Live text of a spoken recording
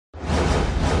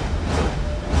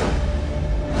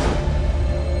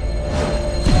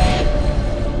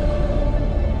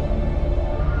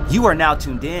You are now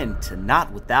tuned in to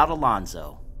Not Without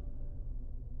Alonzo.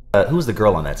 Who was the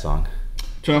girl on that song?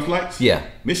 Turn Off Lights? Yeah.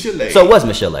 Michel'le. So it was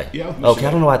Michel'le? Yeah, it was Okay,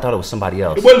 I don't know why I thought it was somebody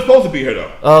else. It wasn't supposed to be her,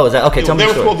 though. Oh, is that? Okay, tell me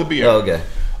the story. They were supposed to be her. Oh,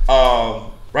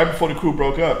 okay. Right before the crew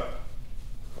broke up,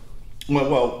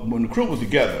 well, when the crew was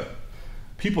together,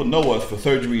 people know us for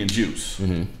Surgery and Juice,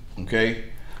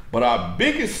 okay? But our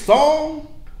biggest song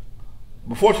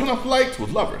before Turn Off Lights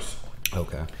was Lovers.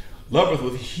 Okay. Lovers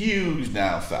was huge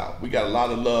down south. We got a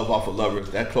lot of love off of Lovers.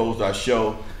 That closed our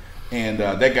show, and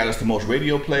that got us the most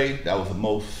radio play. That was the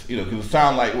most, you know, because it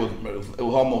sounded like it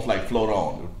was almost like Float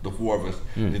On, the four of us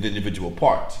did individual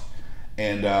parts.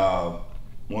 And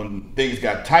when things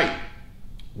got tight,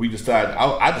 we decided,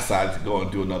 I decided to go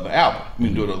and do another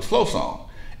album. Do another slow song.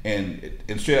 And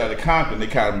straight out of Compton, they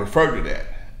kind of referred to that,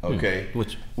 okay?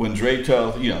 Which? When Dre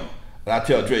tells, you know, and I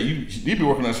tell Dre, you be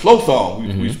working on a slow song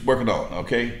we working on,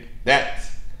 okay? That's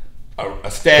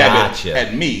a stab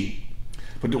at me,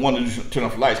 but the one to Turn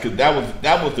Off the Lights, because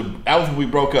that was when we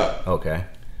broke up. Okay.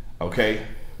 Okay?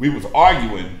 We was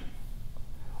arguing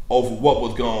over what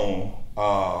was going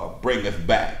to bring us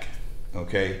back,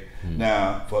 okay?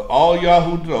 Now, for all y'all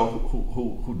who know,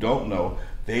 who don't know,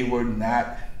 they were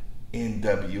not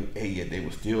N.W.A. yet. They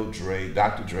were still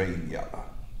Dr. Dre and y'all.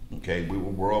 Okay, we were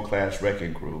World Class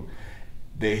Wrecking Crew.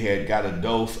 They had got a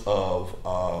dose of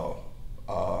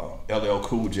LL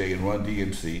Cool J and Run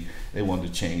DMC. They wanted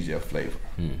to change their flavor.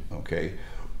 Okay,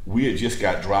 we had just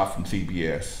got dropped from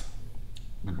CBS.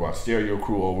 We brought Stereo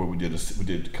Crew over. We did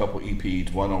a couple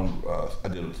EPs. One on I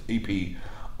did an EP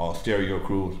on Stereo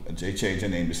Crew. And they changed their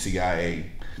name to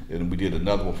CIA. And we did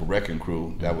another one for Wrecking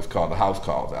Crew that was called the House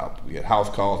Calls album. We had House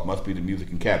Calls, Must Be the Music,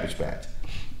 and Cabbage Patch.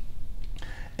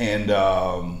 And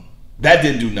that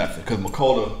didn't do nothing because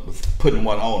Michel'le was putting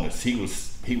one on us. He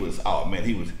was oh man,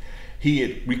 he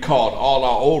had recalled all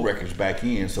our old records back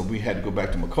in, so we had to go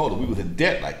back to Michel'le. We was in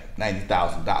debt like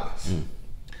 $90,000.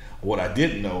 What I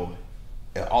didn't know,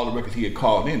 all the records he had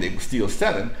called in, they were still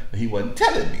selling, but he wasn't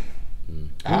telling me.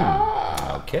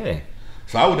 Okay.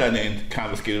 So I went down there and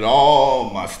confiscated all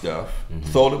my stuff,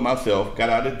 sold it myself, got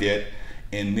out of debt,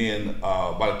 and then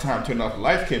by the time Turn Off the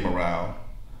Lights came around,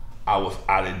 I was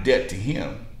out of debt to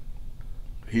him.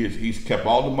 He's kept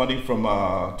all the money from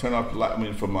Turn Off the Light. I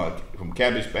mean, from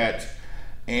Cabbage Patch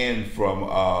and from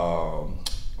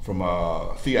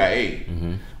CIA,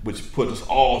 which put us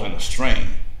all in a strain.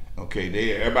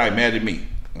 Okay, everybody mad at me.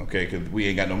 Okay, because we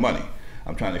ain't got no money.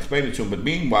 I'm trying to explain it to him, but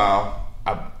meanwhile,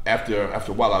 after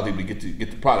a while, I was able to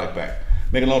get the product back.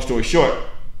 Make a long story short,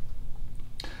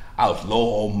 I was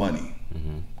low on money.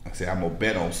 I said I'm gonna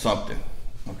bet on something.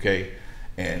 Okay.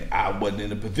 And I wasn't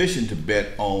in a position to bet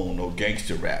on no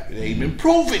gangster rap. It ain't been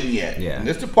proven yet. Yeah. And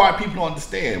that's the part people don't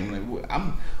understand.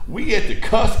 We at the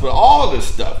cusp of all this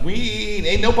stuff.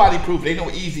 Ain't nobody proved. Ain't no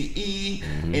Eazy-E.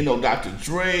 Ain't no Dr.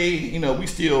 Dre. You know,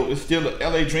 it's still the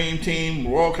LA Dream Team,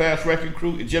 World Class Wrecking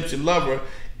Crew, Egyptian Lover,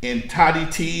 and Toddy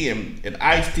T and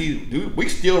Ice-T. Dude, we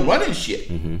still running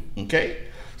shit. Okay?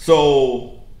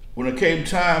 So when it came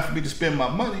time for me to spend my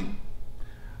money,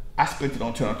 I spent it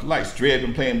on Turn Off the Lights. Dre had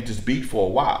been playing with this beat for a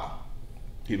while.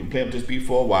 He'd been playing with this beat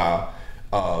for a while.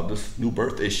 This New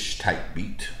Birth-ish type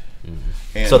beat.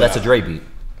 And, so that's a Dre beat.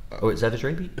 Oh, is that a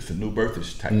Dre beat? It's a New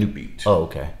Birth-ish type beat. Oh,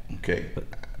 okay. Okay.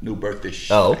 New Birth-ish.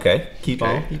 Oh, okay. Keep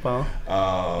on.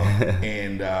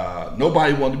 And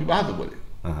nobody wanted to be bothered with it.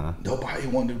 Nobody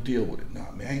wanted to deal with it.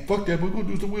 Nah, man, fuck that. We'll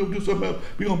do something else.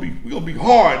 We're gonna be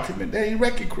hard. Man, that ain't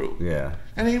Wrecking Crew. Yeah.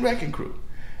 That ain't Wrecking Crew.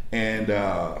 And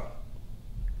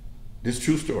this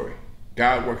true story.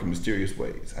 God working mysterious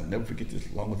ways. I'll never forget this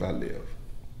as long as I live.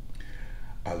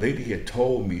 A lady had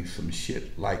told me some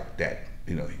shit like that.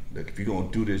 You know, like if you're gonna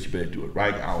do this, you better do it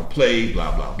right. I don't play,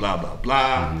 blah, blah, blah, blah,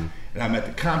 blah. And I'm at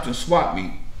the Compton swap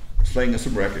meet, slinging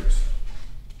some records.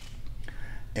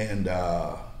 And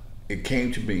it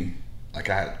came to me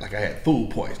like I had food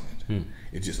poisoning.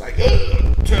 It's just like,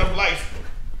 turn off the lights.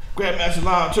 Grandmaster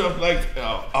Live, turn off the lights.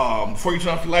 Before you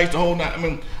turn off the lights, the whole night. I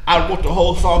mean, I wrote the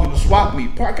whole song in the swap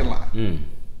meet parking lot.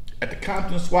 At the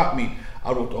Compton swap meet,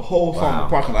 I wrote the whole song in the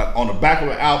parking lot on the back of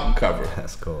an album cover.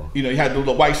 That's cool. You know, you had the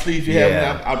little white sleeves you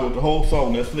have. I wrote the whole song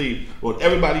on that sleeve. Wrote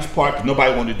everybody's part because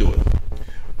nobody wanted to do it.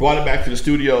 Brought it back to the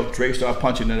studio. Dre started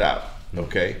punching it out.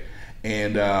 Okay,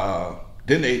 and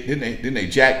then they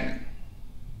jacked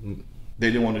me. They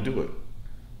didn't want to do it.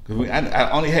 Cause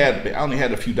I only had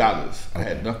a few dollars. I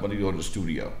had enough money to go to the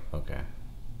studio. Okay.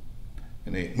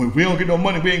 And when we don't get no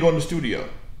money, we ain't going to the studio.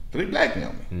 So they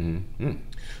blackmailed me.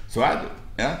 So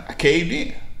I caved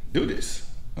in. Do this,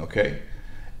 okay?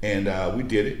 And we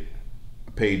did it.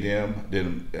 I paid them.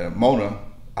 Then Mona,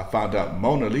 I found out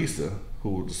Mona Lisa,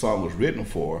 who the song was written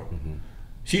for,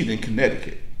 She's in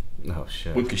Connecticut Oh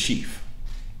shit. with Kashif.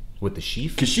 With the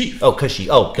sheaf? Kashif. Oh, Kashif.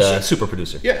 Oh, the Kashif. super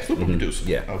producer. Yeah, super producer.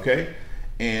 Yeah. Okay.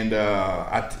 And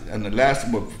and the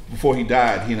last before he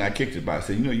died, he and I kicked it by. I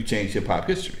said, you changed hip hop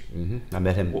history. I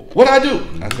met him. What I do?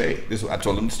 I say this. I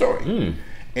told him the story,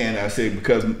 and I said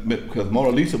because Mona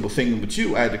Lisa was singing with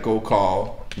you, I had to go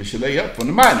call Michel'le up from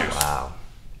the Miners. Wow.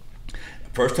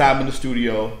 First time in the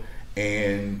studio,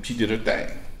 and she did her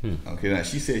thing. Okay, now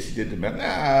she said she did the melody.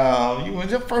 No, you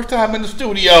went your first time in the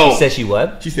studio. She said she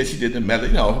what? She said she did the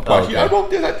melody. Her part. Okay. I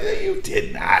wrote this. I did. You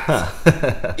did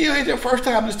not. You ain't your first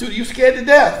time in the studio. You scared to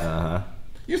death.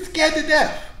 You scared to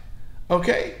death.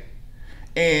 Okay,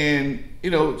 and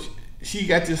she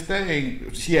got this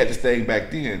thing. She had this thing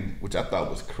back then, which I thought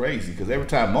was crazy because every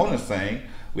time Mona sang,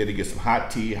 we had to get some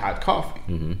hot tea, hot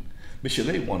coffee.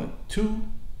 Michel'le wanted 2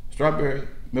 strawberry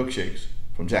milkshakes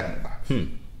from Jack in the Box.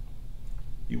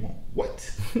 You want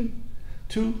what?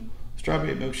 2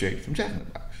 strawberry milkshakes from Jack in the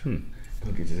Box. Go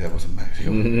get yourself some max.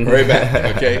 Hurry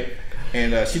back, okay?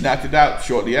 And she knocked it out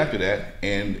shortly after that.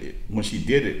 And when she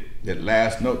did it, that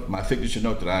last note, my signature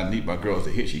note that I need my girls to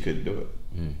hit, she couldn't do it.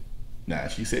 Nah,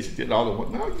 she said she did all the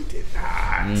one. No, you did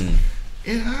not.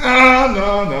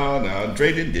 No.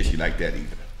 Dre didn't dish you like that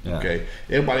either. Yeah. Okay,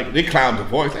 everybody they clowned the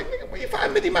voice like, nigga, where you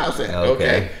find Mickey Mouse at?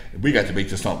 Okay, we got to make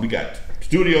this song. We got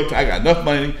studio. I got enough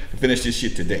money to finish this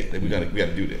shit today. Like, we got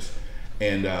to do this.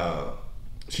 And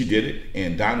she did it.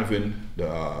 And Donovan,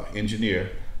 the engineer,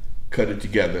 cut it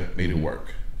together, made it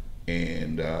work.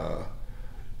 And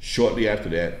shortly after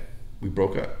that, we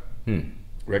broke up.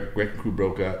 Record crew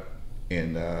broke up,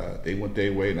 and they went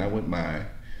their way, and I went mine.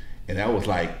 And that was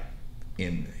like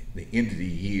in the end of the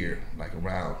year, like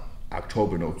around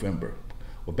October, November.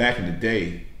 Well, back in the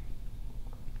day,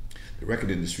 the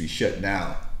record industry shut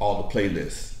down all the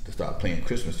playlists to start playing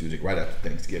Christmas music right after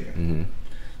Thanksgiving.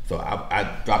 So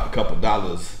I dropped a couple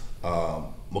dollars.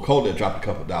 Michel'le dropped a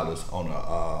couple dollars on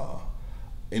a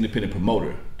independent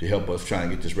promoter to help us try and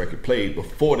get this record played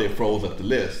before they froze up the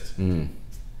list. And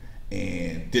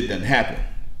didn't happen.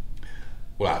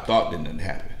 Well, I thought didn't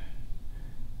happen.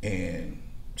 And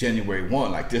January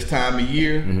 1, like this time of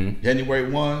year, January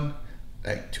 1,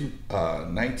 like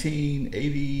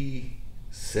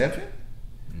 1987,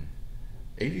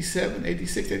 87,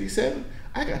 86, 87,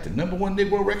 I got the #1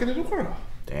 N.W.A. record in the world.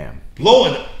 Damn.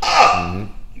 Blowing up.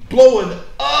 Blowing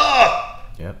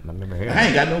up. Yep, I remember hearing I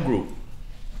ain't got no group.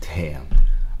 Damn.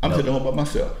 I'm sitting home by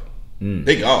myself.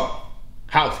 They gone.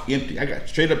 House empty. I got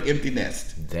straight up empty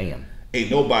nest. Damn. Ain't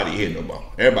nobody here no more.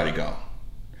 Everybody gone.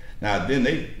 Now then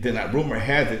that rumor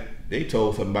has it, they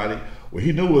told somebody, well,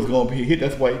 he knew it was gonna be a hit,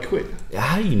 that's why he quit.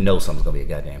 How do you know something's gonna be a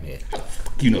goddamn hit?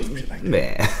 You know some shit like that.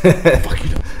 Man. Fuck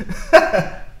you know.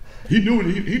 He knew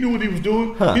what he was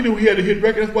doing. He knew he had a hit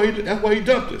record, that's why he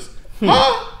dumped us.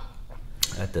 Huh?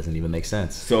 That doesn't even make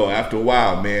sense. So after a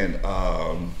while, man,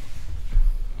 I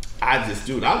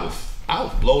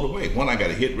was blown away. One, I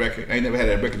got a hit record. I ain't never had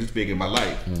a record this big in my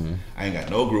life. I ain't got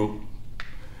no group.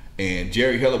 And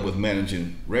Jerry Heller was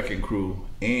managing Wrecking Crew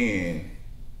and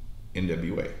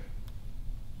N.W.A.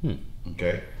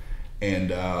 Okay?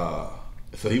 And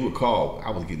so he would call.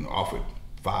 I was getting offered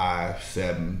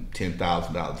 $5,000, $7,000,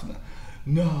 $10,000.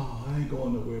 No, I ain't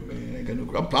going nowhere, man. I ain't got no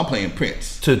group. I'm playing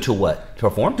Prince. To what? To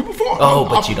perform? To perform. Oh,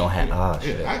 but you don't have. Oh,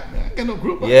 shit. I ain't got no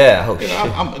group. Yeah. Oh, shit.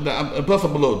 shit. Plus,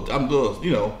 I'm a little, I'm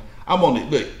on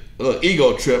the little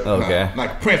ego trip. Okay.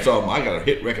 Like Prince, I got a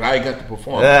hit record. I ain't got to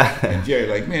perform. And Jerry,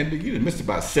 like, man, you done missed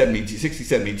about 60,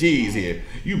 70 G's here.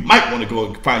 You might want to go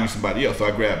and find you somebody else. So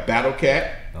I grabbed Battle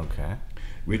Cat, Okay.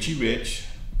 Richie Rich,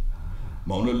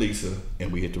 Mona Lisa,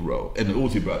 and we hit the road. And the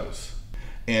Uzi Brothers.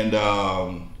 And,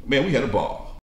 man, we had a ball.